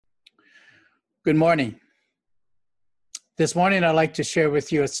Good morning. This morning, I'd like to share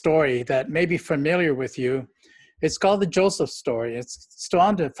with you a story that may be familiar with you. It's called the Joseph story. It's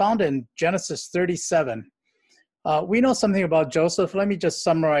found in Genesis 37. We know something about Joseph. Let me just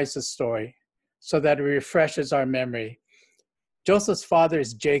summarize the story so that it refreshes our memory. Joseph's father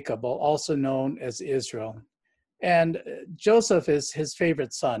is Jacob, also known as Israel. And Joseph is his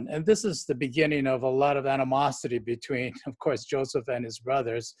favorite son. And this is the beginning of a lot of animosity between, of course, Joseph and his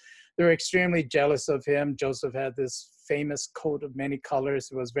brothers. They were extremely jealous of him. Joseph had this famous coat of many colors.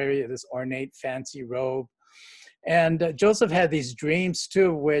 It was this ornate, fancy robe. And Joseph had these dreams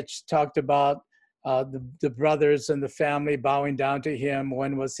too, which talked about the brothers and the family bowing down to him.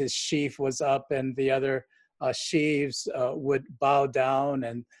 One was his sheaf was up and the other sheaves would bow down,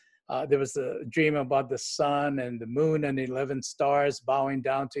 and there was a dream about the sun and the moon and 11 stars bowing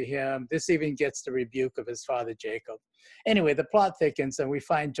down to him. This even gets the rebuke of his father Jacob. Anyway, the plot thickens and we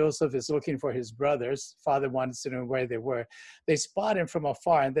find Joseph is looking for his brothers. Father wanted to know where they were. They spot him from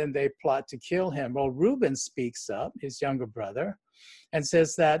afar and then they plot to kill him. Well, Reuben speaks up, his younger brother, and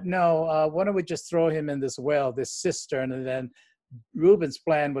says that, no, why don't we just throw him in this well, this cistern, and then Reuben's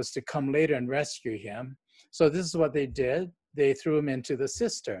plan was to come later and rescue him. So this is what they did. They threw him into the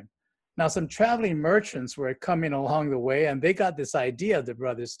cistern. Now, some traveling merchants were coming along the way, and they got this idea, the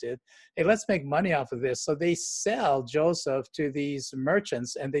brothers did, hey, let's make money off of this. So they sell Joseph to these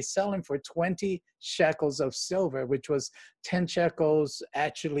merchants, and they sell him for 20 shekels of silver, which was 10 shekels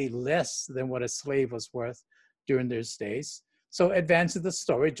actually less than what a slave was worth during those days. So advancing the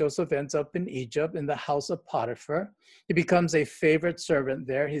story, Joseph ends up in Egypt in the house of Potiphar. He becomes a favorite servant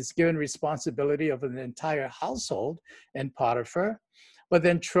there. He's given responsibility of an entire household in Potiphar. But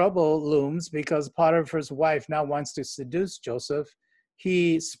then trouble looms because Potiphar's wife now wants to seduce Joseph.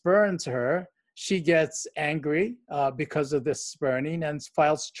 He spurns her. She gets angry because of this spurning and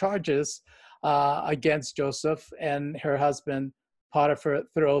files charges against Joseph, and her husband Potiphar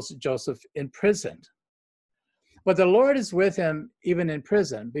throws Joseph in prison. But the Lord is with him even in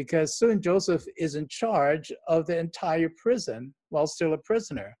prison, because soon Joseph is in charge of the entire prison while still a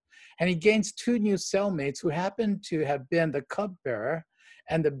prisoner. And he gains two new cellmates who happen to have been the cupbearer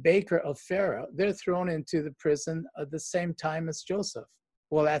and the baker of Pharaoh. They're thrown into the prison at the same time as Joseph.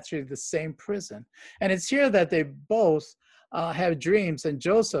 Well, actually the same prison. And it's here that they both have dreams, and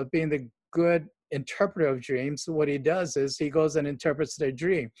Joseph, being the good interpreter of dreams, what he does is he goes and interprets their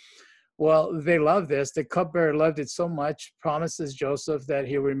dream. Well, they love this. The cupbearer loved it so much, promises Joseph that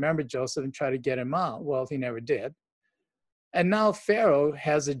he'll remember Joseph and try to get him out. Well, he never did. And now Pharaoh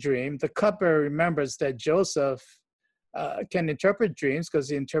has a dream. The cupbearer remembers that Joseph can interpret dreams because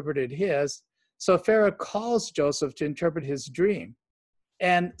he interpreted his. So Pharaoh calls Joseph to interpret his dream.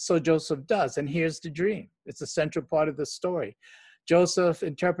 And so Joseph does. And here's the dream. It's a central part of the story. Joseph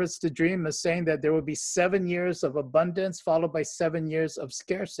interprets the dream as saying that there will be 7 years of abundance followed by 7 years of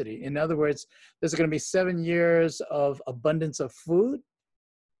scarcity. In other words, there's going to be 7 years of abundance of food,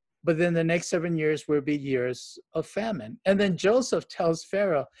 but then the next 7 years will be years of famine. And then Joseph tells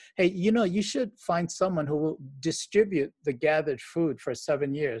Pharaoh, hey, you should find someone who will distribute the gathered food for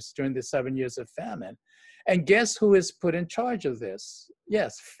 7 years during the 7 years of famine. And guess who is put in charge of this?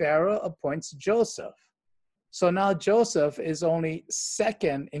 Yes, Pharaoh appoints Joseph. So now Joseph is only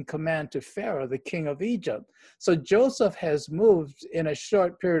second in command to Pharaoh, the king of Egypt. So Joseph has moved in a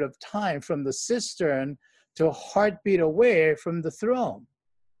short period of time from the cistern to a heartbeat away from the throne.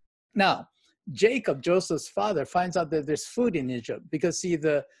 Now, Jacob, Joseph's father, finds out that there's food in Egypt because, see,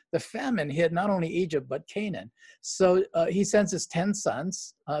 the famine hit not only Egypt, but Canaan. So he sends his 10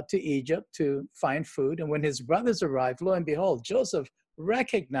 sons to Egypt to find food. And when his brothers arrive, lo and behold, Joseph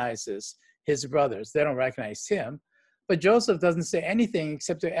recognizes his brothers. They don't recognize him. But Joseph doesn't say anything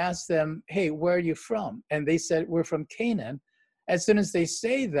except to ask them, hey, where are you from? And they said, we're from Canaan. As soon as they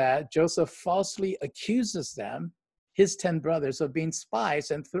say that, Joseph falsely accuses them, his 10 brothers, of being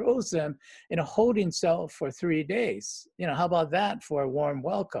spies and throws them in a holding cell for 3 days. How about that for a warm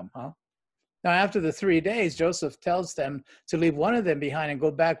welcome, huh? Now, after the 3 days, Joseph tells them to leave one of them behind and go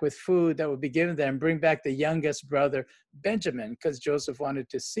back with food that would be given them, bring back the youngest brother, Benjamin, because Joseph wanted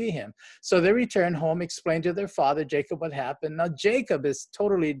to see him. So they return home, explain to their father, Jacob, what happened. Now, Jacob is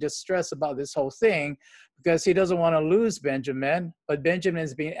totally distressed about this whole thing because he doesn't want to lose Benjamin, but Benjamin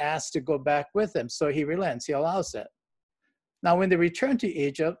is being asked to go back with him. So he relents, he allows it. Now, when they return to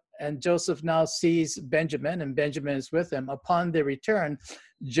Egypt, and Joseph now sees Benjamin, and Benjamin is with him, upon their return,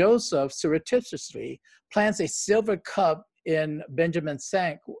 Joseph surreptitiously plants a silver cup in Benjamin's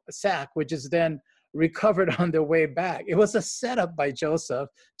sack, which is then recovered on their way back. It was a setup by Joseph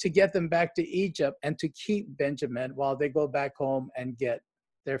to get them back to Egypt and to keep Benjamin while they go back home and get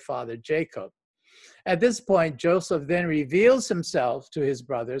their father Jacob. At this point, Joseph then reveals himself to his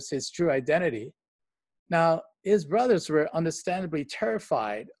brothers, his true identity. Now, his brothers were understandably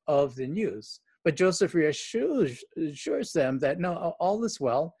terrified of the news, but Joseph reassures them that no, all is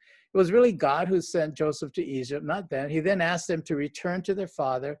well. It was really God who sent Joseph to Egypt, not them. He then asked them to return to their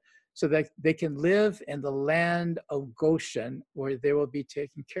father so that they can live in the land of Goshen, where they will be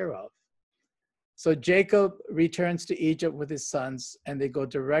taken care of. So Jacob returns to Egypt with his sons, and they go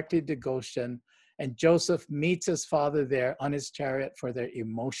directly to Goshen, and Joseph meets his father there on his chariot for their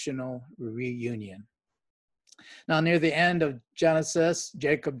emotional reunion. Now, near the end of Genesis,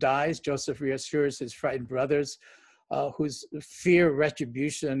 Jacob dies. Joseph reassures his frightened brothers, whose fear of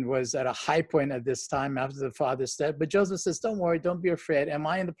retribution was at a high point at this time after the father's death. But Joseph says, don't worry, don't be afraid. Am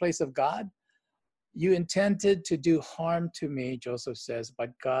I in the place of God? You intended to do harm to me, Joseph says,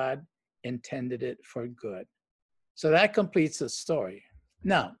 but God intended it for good. So that completes the story.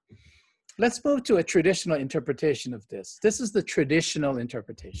 Now, let's move to a traditional interpretation of this. This is the traditional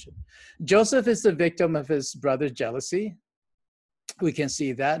interpretation. Joseph is the victim of his brother's jealousy. We can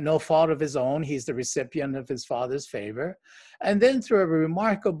see that. No fault of his own. He's the recipient of his father's favor. And then through a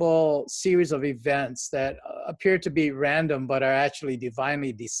remarkable series of events that appear to be random but are actually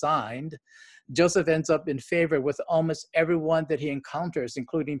divinely designed, Joseph ends up in favor with almost everyone that he encounters,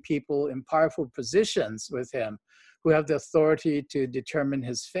 including people in powerful positions with him who have the authority to determine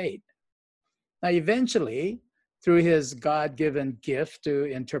his fate. Now, eventually, through his God-given gift to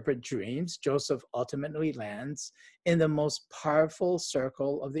interpret dreams, Joseph ultimately lands in the most powerful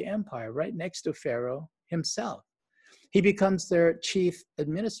circle of the empire, right next to Pharaoh himself. He becomes their chief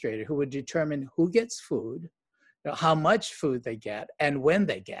administrator who would determine who gets food, how much food they get, and when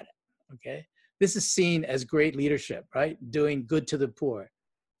they get it, okay? This is seen as great leadership, right? Doing good to the poor,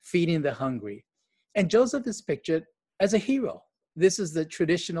 feeding the hungry. And Joseph is pictured as a hero. This is the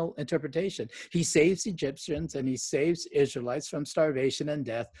traditional interpretation. He saves Egyptians and he saves Israelites from starvation and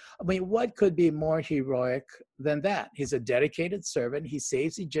death. I mean, what could be more heroic than that? He's a dedicated servant. He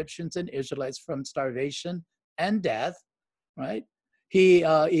saves Egyptians and Israelites from starvation and death, right? He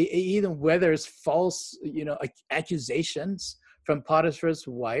even weathers false, accusations from Potiphar's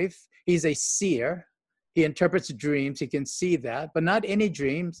wife. He's a seer. He interprets dreams. He can see that, but not any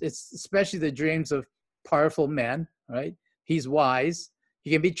dreams. It's especially the dreams of powerful men, right? He's wise. He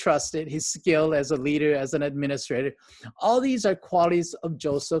can be trusted. He's skilled as a leader, as an administrator. All these are qualities of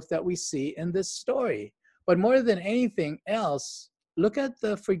Joseph that we see in this story. But more than anything else, look at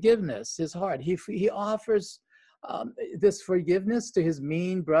the forgiveness, his heart. He offers this forgiveness to his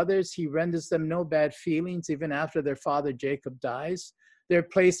mean brothers. He renders them no bad feelings even after their father Jacob dies. They're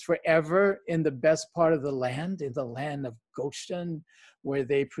placed forever in the best part of the land, in the land of Goshen, where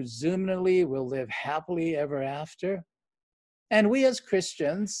they presumably will live happily ever after. And we as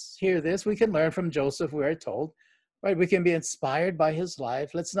Christians hear this. We can learn from Joseph, we are told, right? We can be inspired by his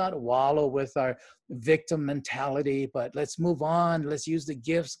life. Let's not wallow with our victim mentality, but let's move on. Let's use the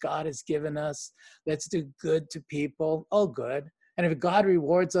gifts God has given us. Let's do good to people. All good. And if God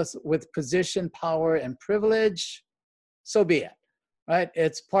rewards us with position, power, and privilege, so be it, right?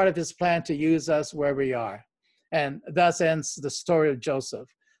 It's part of his plan to use us where we are. And thus ends the story of Joseph,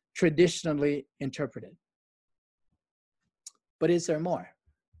 traditionally interpreted. But is there more?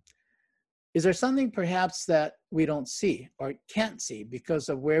 Is there something perhaps that we don't see or can't see because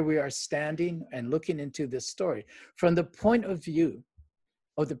of where we are standing and looking into this story? From the point of view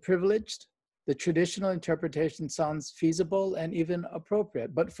of the privileged, the traditional interpretation sounds feasible and even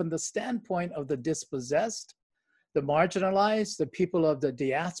appropriate. But from the standpoint of the dispossessed, the marginalized, the people of the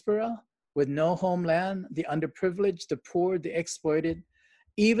diaspora with no homeland, the underprivileged, the poor, the exploited,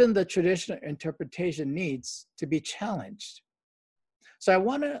 even the traditional interpretation needs to be challenged. So I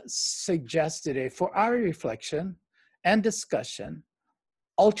want to suggest today for our reflection and discussion,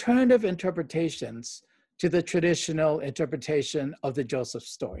 alternative interpretations to the traditional interpretation of the Joseph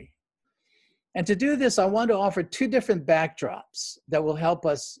story. And to do this, I want to offer two different backdrops that will help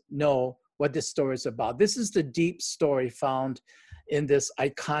us know what this story is about. This is the deep story found in this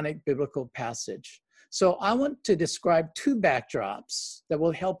iconic biblical passage. So I want to describe two backdrops that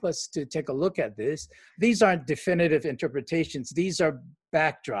will help us to take a look at this. These aren't definitive interpretations. These are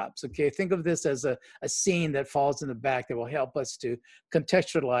backdrops, okay? Think of this as a scene that falls in the back that will help us to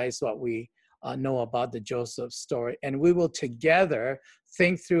contextualize what we know about the Joseph story. And we will together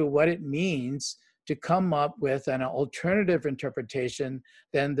think through what it means to come up with an alternative interpretation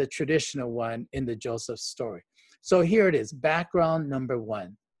than the traditional one in the Joseph story. So here it is, background number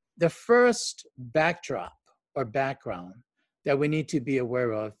one. The first backdrop or background that we need to be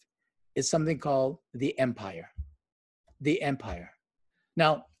aware of is something called the empire. The empire.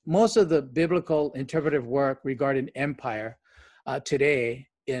 Now, most of the biblical interpretive work regarding empire today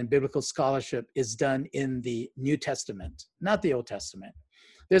in biblical scholarship is done in the New Testament, not the Old Testament.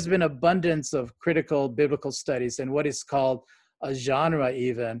 There's been abundance of critical biblical studies and what is called a genre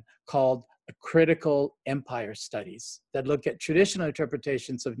even called critical empire studies that look at traditional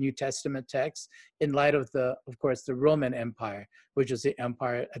interpretations of New Testament texts in light of course, the Roman Empire, which was the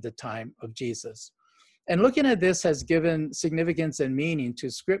empire at the time of Jesus. And looking at this has given significance and meaning to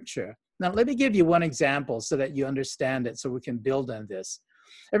scripture. Now, let me give you one example so that you understand it so we can build on this.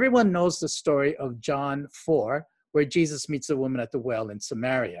 Everyone knows the story of John 4, where Jesus meets a woman at the well in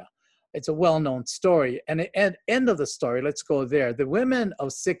Samaria. It's a well-known story. And at the end of the story, let's go there. The women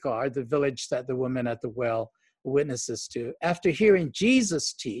of Sychar, the village that the woman at the well witnesses to, after hearing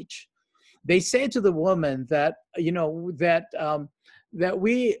Jesus teach, they say to the woman that, that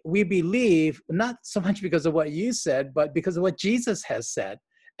we believe, not so much because of what you said, but because of what Jesus has said.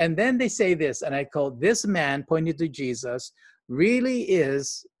 And then they say this, and I quote, "This man," pointing to Jesus, "really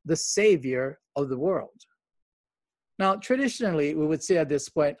is the Savior of the world." Now, traditionally, we would say at this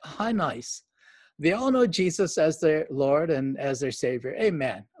point, how nice. They all know Jesus as their Lord and as their Savior.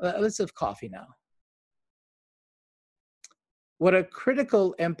 Amen. Let's have coffee now. What a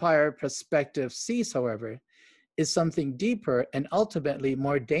critical empire perspective sees, however, is something deeper and ultimately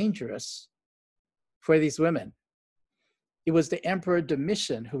more dangerous for these women. It was the Emperor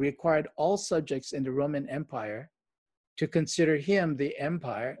Domitian who required all subjects in the Roman Empire to consider him, the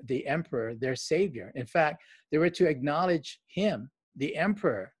emperor, their savior. In fact, they were to acknowledge him, the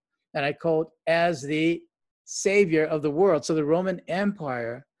emperor, and I quote, as the savior of the world. So the Roman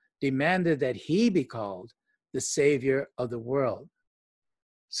Empire demanded that he be called the savior of the world.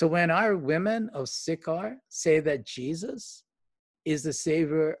 So when our women of Sychar say that Jesus is the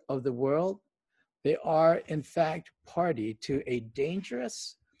savior of the world, they are in fact party to a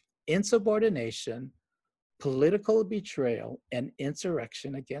dangerous insubordination, political betrayal, and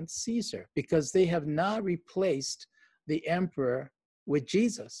insurrection against Caesar, because they have now replaced the emperor with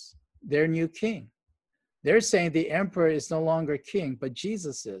Jesus, their new king. They're saying the emperor is no longer king, but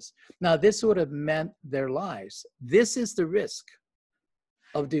Jesus is. Now, this would have meant their lives. This is the risk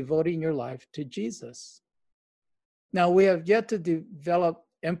of devoting your life to Jesus. Now, we have yet to develop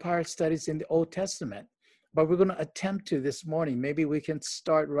empire studies in the Old Testament, but we're going to attempt to this morning. Maybe we can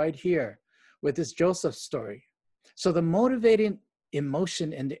start right here with this Joseph story. So the motivating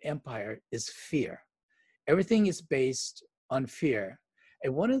emotion in the empire is fear. Everything is based on fear.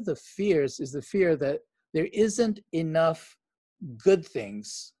 And one of the fears is the fear that there isn't enough good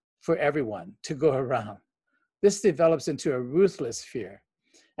things for everyone to go around. This develops into a ruthless fear.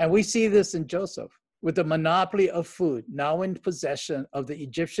 And we see this in Joseph. With the monopoly of food now in possession of the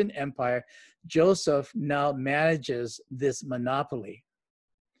Egyptian empire, Joseph now manages this monopoly.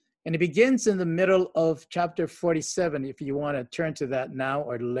 And it begins in the middle of chapter 47, if you want to turn to that now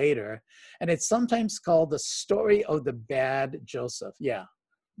or later. And it's sometimes called the story of the bad Joseph. Yeah,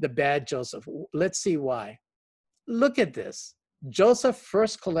 the bad Joseph. Let's see why. Look at this. Joseph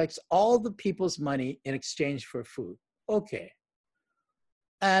first collects all the people's money in exchange for food. Okay.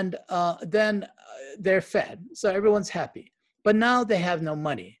 And then they're fed. So everyone's happy. But now they have no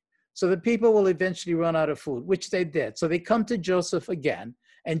money. So the people will eventually run out of food, which they did. So they come to Joseph again.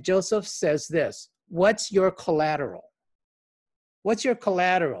 And Joseph says this, "What's your collateral? What's your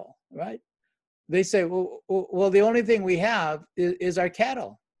collateral?" Right? They say, well, the only thing we have is our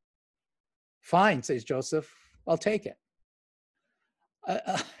cattle. "Fine," says Joseph, "I'll take it."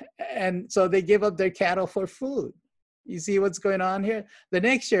 And so they give up their cattle for food. You see what's going on here? The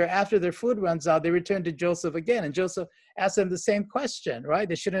next year, after their food runs out, they return to Joseph again. And Joseph asked them the same question, right?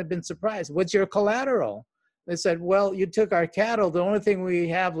 They shouldn't have been surprised. "What's your collateral?" They said, "Well, you took our cattle. The only thing we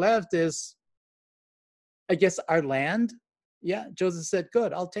have left is, I guess, our land." Yeah, Joseph said,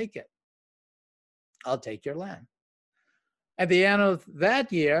 "Good, I'll take it. I'll take your land." At the end of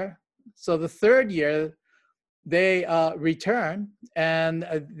that year, so the third year, they return and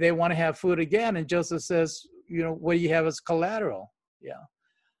they want to have food again. And Joseph says, "What do you have as collateral?" Yeah.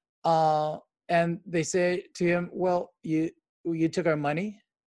 And they say to him, "Well, you took our money,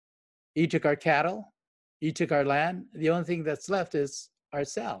 you took our cattle, you took our land. The only thing that's left is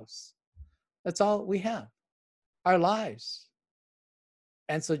ourselves. That's all we have, our lives."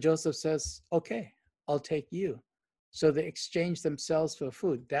 And so Joseph says, "Okay, I'll take you." So they exchanged themselves for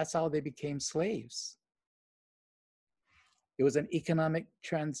food. That's how they became slaves. It was an economic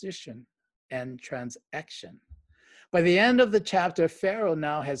transition and transaction. By the end of the chapter, Pharaoh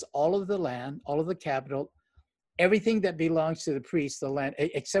now has all of the land, all of the capital, everything that belongs to the priests, the land,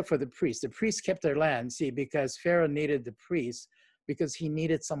 except for the priests. The priests kept their land, see, because Pharaoh needed the priests because he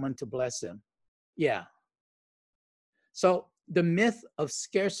needed someone to bless him. Yeah. So the myth of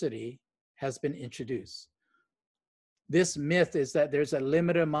scarcity has been introduced. This myth is that there's a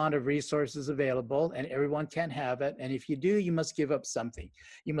limited amount of resources available and everyone can have it. And if you do, you must give up something.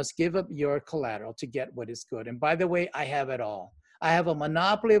 You must give up your collateral to get what is good. And by the way, I have it all. I have a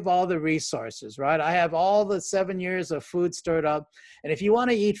monopoly of all the resources, right? I have all the 7 years of food stored up. And if you want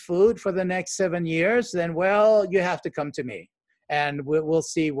to eat food for the next 7 years, then, well, you have to come to me and we'll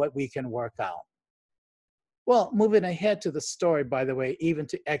see what we can work out. Well, moving ahead to the story, by the way, even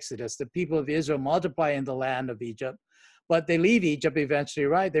to Exodus, the people of Israel multiply in the land of Egypt. But they leave Egypt eventually,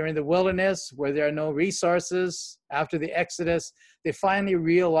 right? They're in the wilderness where there are no resources. After the Exodus, they finally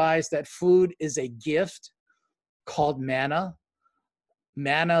realize that food is a gift called manna.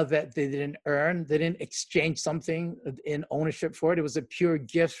 Manna that they didn't earn. They didn't exchange something in ownership for it. It was a pure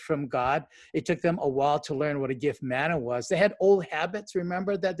gift from God. It took them a while to learn what a gift manna was. They had old habits,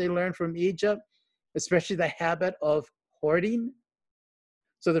 remember, that they learned from Egypt, especially the habit of hoarding.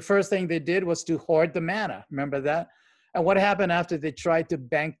 So the first thing they did was to hoard the manna. Remember that? And what happened after they tried to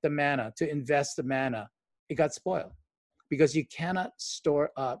bank the manna, to invest the manna? It got spoiled because you cannot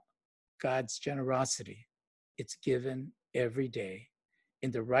store up God's generosity. It's given every day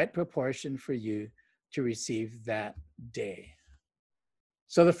in the right proportion for you to receive that day.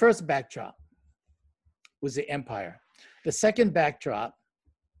 So the first backdrop was the empire. The second backdrop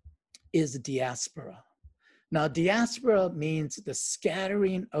is diaspora. Now, diaspora means the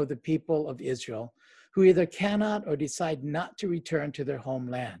scattering of the people of Israel who either cannot or decide not to return to their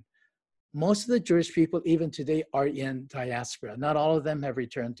homeland. Most of the Jewish people, even today, are in diaspora. Not all of them have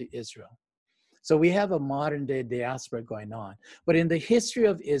returned to Israel. So we have a modern day diaspora going on. But in the history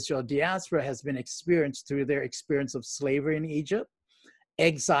of Israel, diaspora has been experienced through their experience of slavery in Egypt,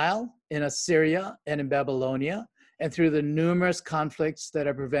 exile in Assyria and in Babylonia, and through the numerous conflicts that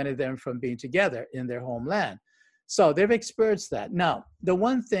have prevented them from being together in their homeland. So they've experienced that. Now, the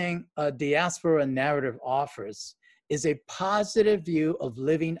one thing a diaspora narrative offers is a positive view of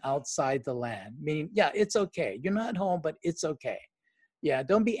living outside the land, meaning, yeah, it's okay. You're not home, but it's okay. Yeah,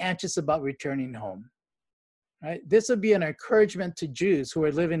 don't be anxious about returning home, right? This would be an encouragement to Jews who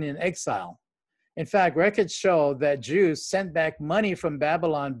are living in exile. In fact, records show that Jews sent back money from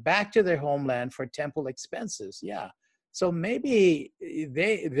Babylon back to their homeland for temple expenses. Yeah. So maybe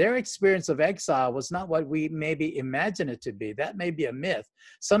their experience of exile was not what we maybe imagine it to be. That may be a myth.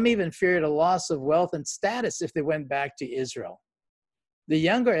 Some even feared a loss of wealth and status if they went back to Israel. The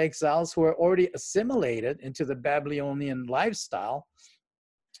younger exiles who were already assimilated into the Babylonian lifestyle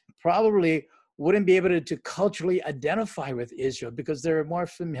probably wouldn't be able to culturally identify with Israel because they were more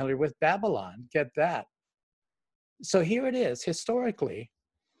familiar with Babylon. Get that? So here it is, historically.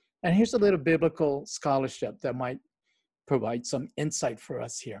 And here's a little biblical scholarship that might provide some insight for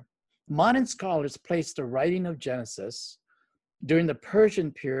us here. Modern scholars place the writing of Genesis during the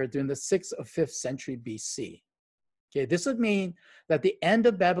Persian period during the 6th or 5th century BC. Okay, this would mean that the end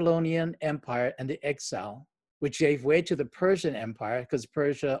of Babylonian Empire and the exile, which gave way to the Persian Empire, because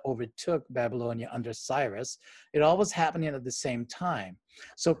Persia overtook Babylonia under Cyrus, it all was happening at the same time.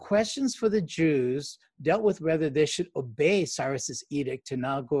 So questions for the Jews dealt with whether they should obey Cyrus's edict to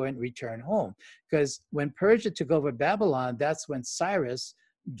now go and return home. Because when Persia took over Babylon, that's when Cyrus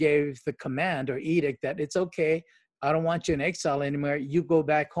gave the command or edict that it's okay, I don't want you in exile anymore, you go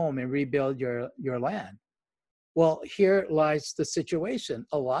back home and rebuild your land. Well, here lies the situation.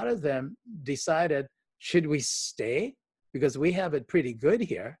 A lot of them decided, should we stay because we have it pretty good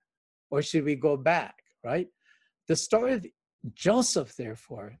here, or should we go back, right? The story of Joseph,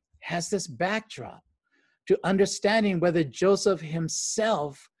 therefore, has this backdrop to understanding whether Joseph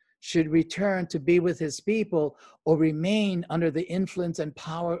himself should return to be with his people or remain under the influence and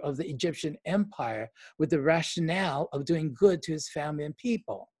power of the Egyptian empire with the rationale of doing good to his family and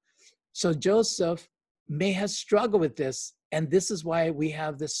people. So Joseph may have struggled with this, and this is why we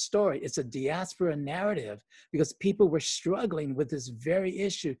have this story. It's a diaspora narrative because people were struggling with this very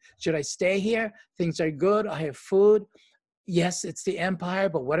issue. Should I stay here? Things are good. I have food. Yes, it's the empire,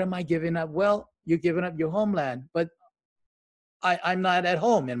 but what am I giving up? Well, you're giving up your homeland, but I'm not at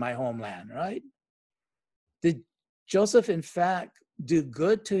home in my homeland, right? Did Joseph, in fact, do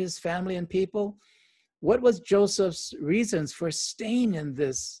good to his family and people? What was Joseph's reasons for staying in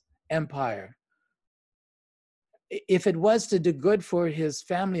this empire? If it was to do good for his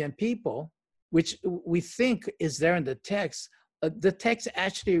family and people, which we think is there in the text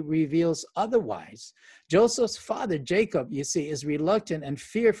actually reveals otherwise. Joseph's father, Jacob, you see, is reluctant and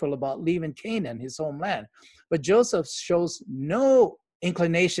fearful about leaving Canaan, his homeland. But Joseph shows no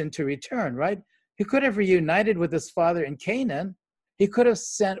inclination to return, right? He could have reunited with his father in Canaan, He could have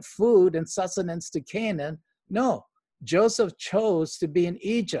sent food and sustenance to Canaan. No, Joseph chose to be in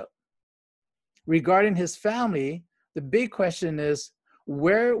Egypt. Regarding his family, the big question is,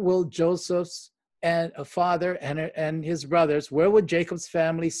 where will Joseph's and a father and his brothers, where would Jacob's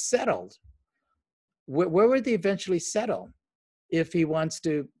family settle? Where would they eventually settle if he wants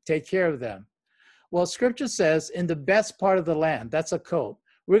to take care of them? Well, scripture says in the best part of the land. That's a code.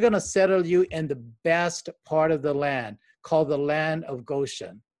 We're going to settle you in the best part of the land, called the land of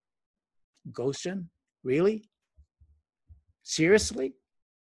Goshen. Goshen? Really? Seriously?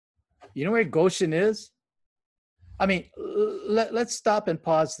 You know where Goshen is? I mean, let's stop and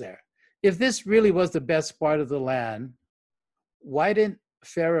pause there. If this really was the best part of the land, why didn't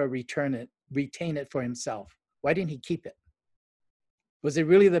Pharaoh retain it for himself? Why didn't he keep it? Was it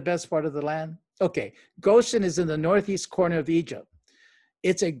really the best part of the land? Okay, Goshen is in the northeast corner of Egypt.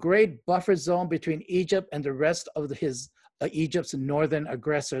 It's a great buffer zone between Egypt and the rest of Egypt's northern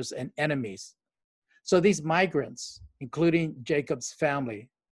aggressors and enemies. So these migrants, including Jacob's family,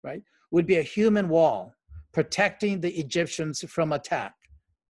 right, would be a human wall protecting the Egyptians from attack,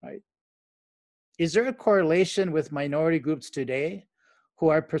 right? Is there a correlation with minority groups today who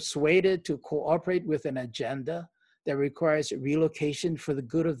are persuaded to cooperate with an agenda that requires relocation for the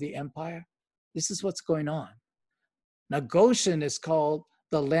good of the empire? This is what's going on. Now, Goshen is called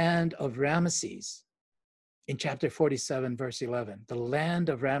the land of Ramesses in chapter 47, verse 11, the land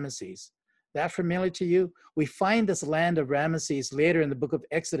of Ramesses. That familiar to you? We find this land of Ramesses later in the book of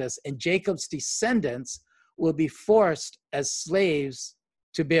Exodus, and Jacob's descendants will be forced as slaves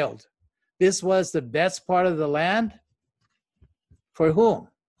to build. This was the best part of the land for whom?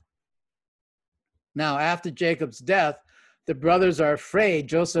 Now, after Jacob's death, the brothers are afraid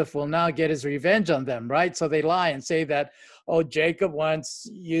Joseph will now get his revenge on them, right? So they lie and say that, oh, Jacob wants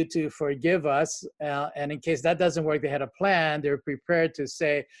you to forgive us. And in case that doesn't work, they had a plan. They're prepared to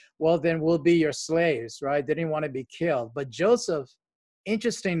say, well, then we'll be your slaves, right? They didn't want to be killed. But Joseph,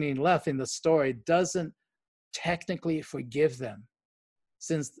 interestingly enough in the story, doesn't technically forgive them,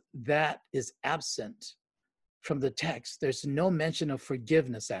 since that is absent from the text. There's no mention of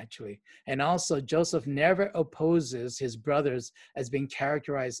forgiveness, actually. And also, Joseph never opposes his brothers as being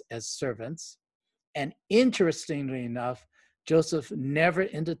characterized as servants. And interestingly enough, Joseph never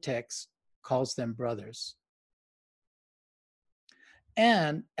in the text calls them brothers.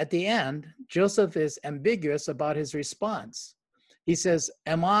 And at the end, Joseph is ambiguous about his response. He says,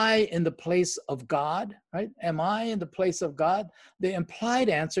 am I in the place of God, right? Am I in the place of God? The implied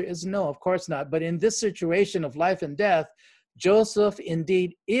answer is no, of course not. But in this situation of life and death, Joseph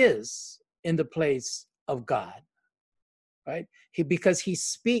indeed is in the place of God, right? Because he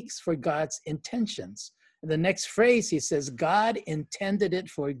speaks for God's intentions. In the next phrase, he says, God intended it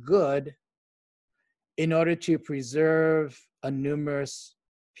for good in order to preserve a numerous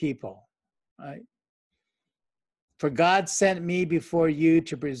people, right? For God sent me before you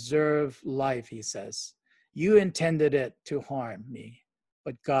to preserve life, he says. You intended it to harm me,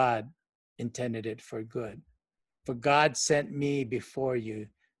 but God intended it for good. For God sent me before you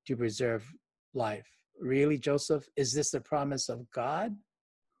to preserve life. Really, Joseph, is this the promise of God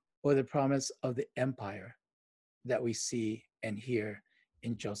or the promise of the empire that we see and hear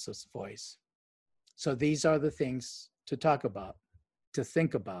in Joseph's voice? So these are the things to talk about, to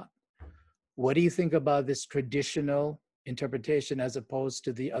think about. What do you think about this traditional interpretation as opposed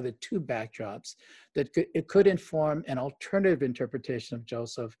to the other two backdrops that it could inform an alternative interpretation of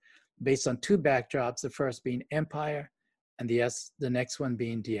Joseph based on two backdrops, the first being empire and the next one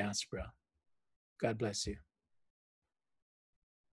being diaspora? God bless you.